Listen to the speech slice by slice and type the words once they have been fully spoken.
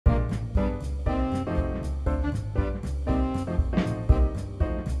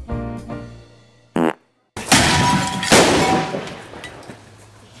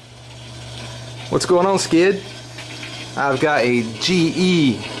What's going on, Skid? I've got a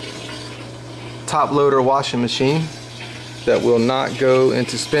GE top loader washing machine that will not go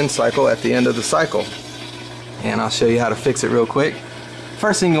into spin cycle at the end of the cycle, and I'll show you how to fix it real quick.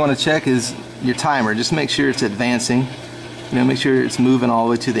 First thing you want to check is your timer. Just make sure it's advancing, make sure it's moving all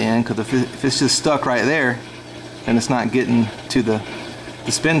the way to the end, because if it's just stuck right there, then it's not getting to the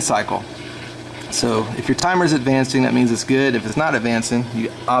spin cycle. So if your timer is advancing, that means it's good. If it's not advancing, you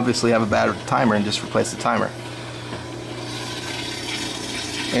obviously have a bad timer, and just replace the timer.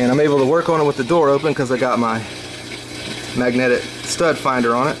 And I'm able to work on it with the door open because I got my magnetic stud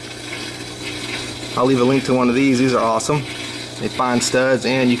finder on it. I'll leave a link to one of these. These are awesome. They find studs,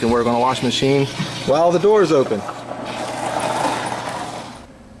 and you can work on a washing machine while the door is open.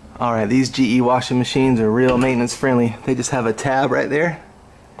 Alright, these GE washing machines are real maintenance friendly. They just have a tab right there.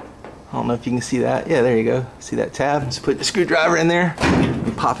 I don't know if you can see that. Yeah, there you go. See that tab? Just put the screwdriver in there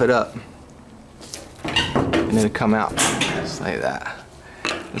and pop it up, and then it'll come out just like that.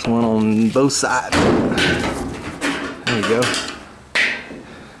 There's one on both sides. There you go.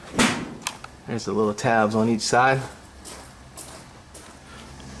 There's the little tabs on each side.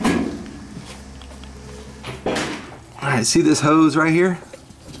 Alright, see this hose right here?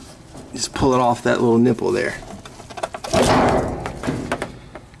 Just pull it off that little nipple there.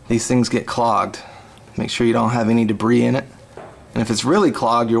 These things get clogged. Make sure you don't have any debris in it. And if it's really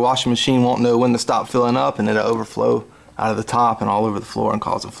clogged, your washing machine won't know when to stop filling up, and it'll overflow out of the top and all over the floor and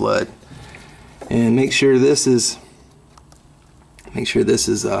cause a flood. And make sure this is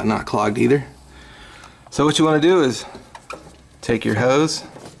not clogged either. So what you want to do is take your hose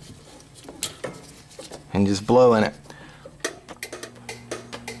and just blow in it.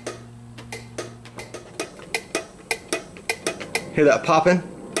 Hear that popping?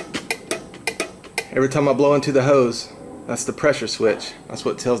 Every time I blow into the hose, that's the pressure switch. That's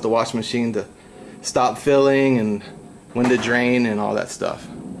what tells the washing machine to stop filling and when to drain and all that stuff.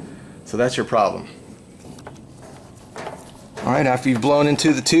 So that's your problem. Alright, after you've blown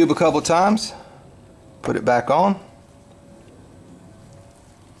into the tube a couple times, put it back on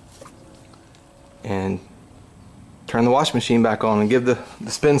and turn the washing machine back on and give the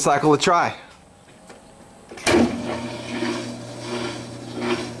spin cycle a try.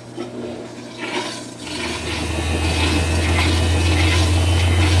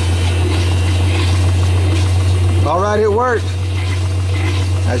 Alright, it worked.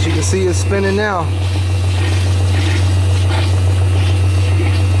 As you can see, it's spinning now.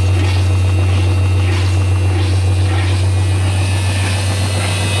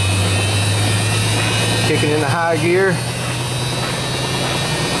 Kicking into high gear.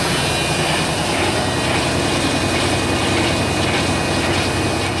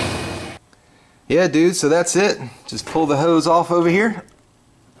 Yeah, dude, so that's it. Just pull the hose off over here,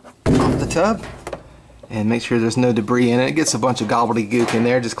 off the tub, and make sure there's no debris in it. It gets a bunch of gobbledygook in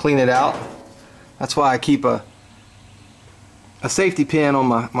there. Just clean it out. That's why I keep a safety pin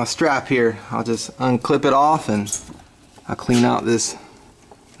on my strap here. I'll just unclip it off, and I'll clean out this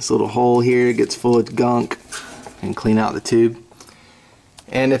little hole here. It gets full of gunk, and clean out the tube.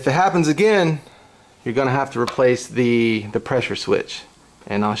 And if it happens again, you're gonna have to replace the pressure switch,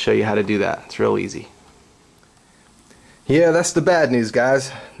 and I'll show you how to do that. It's real easy. Yeah, that's the bad news,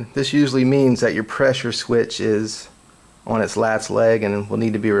 guys. This usually means that your pressure switch is on its last leg and will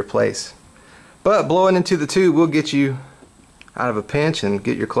need to be replaced. But blowing into the tube will get you out of a pinch and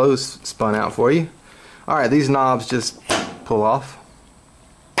get your clothes spun out for you. Alright, these knobs just pull off.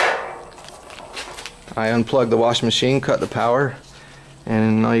 I unplugged the washing machine, cut the power,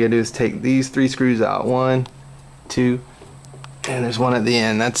 and all you gotta do is take these 3 screws out. 1, 2, and there's one at the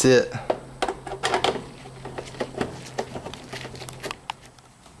end. That's it.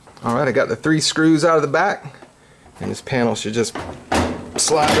 Alright, I got the 3 screws out of the back, and this panel should just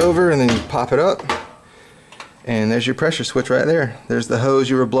slide over, and then you pop it up, and there's your pressure switch right there. There's the hose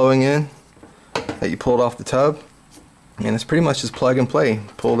you were blowing in that you pulled off the tub, and it's pretty much just plug and play.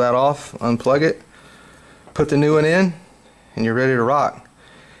 Pull that off, unplug it, put the new one in, and you're ready to rock.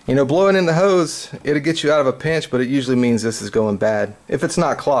 Blowing in the hose, it'll get you out of a pinch, but it usually means this is going bad. If it's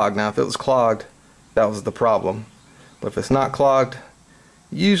not clogged. Now, if it was clogged, that was the problem. But if it's not clogged,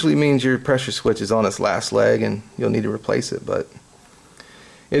 usually means your pressure switch is on its last leg and you'll need to replace it, but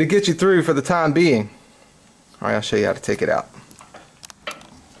it'll get you through for the time being. Alright, I'll show you how to take it out.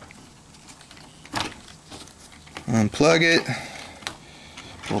 Unplug it,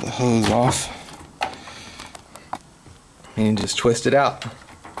 pull the hose off, and just twist it out.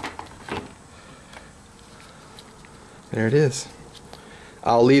 There it is.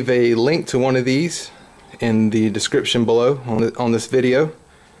 I'll leave a link to one of these in the description below on this video,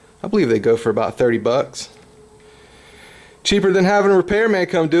 I believe they go for about 30 bucks. Cheaper than having a repairman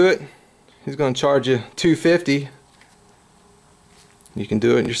come do it. He's going to charge you $250. You can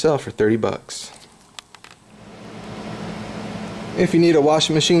do it yourself for 30 bucks. If you need a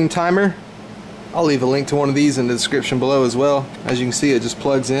washing machine timer, I'll leave a link to one of these in the description below as well. As you can see, it just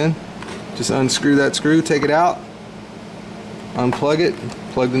plugs in. Just unscrew that screw, take it out, unplug it,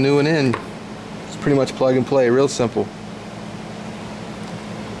 plug the new one in. It's pretty much plug and play, real simple.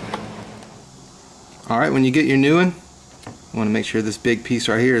 Alright, when you get your new one, you want to make sure this big piece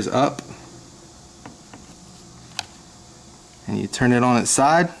right here is up. And you turn it on its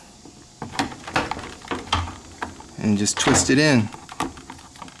side and just twist it in.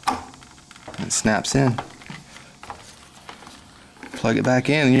 And it snaps in. Plug it back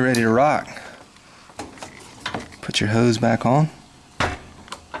in and you're ready to rock. Put your hose back on.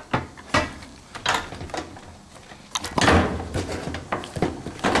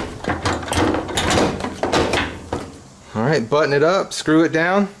 Alright, button it up, screw it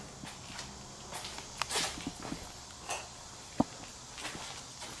down.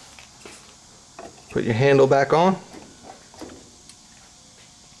 Put your handle back on.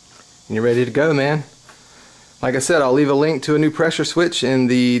 And you're ready to go, man. Like I said, I'll leave a link to a new pressure switch in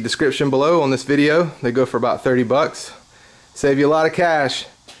the description below on this video. They go for about 30 bucks. Save you a lot of cash.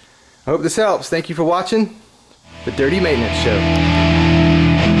 I hope this helps. Thank you for watching The Dirty Maintenance Show.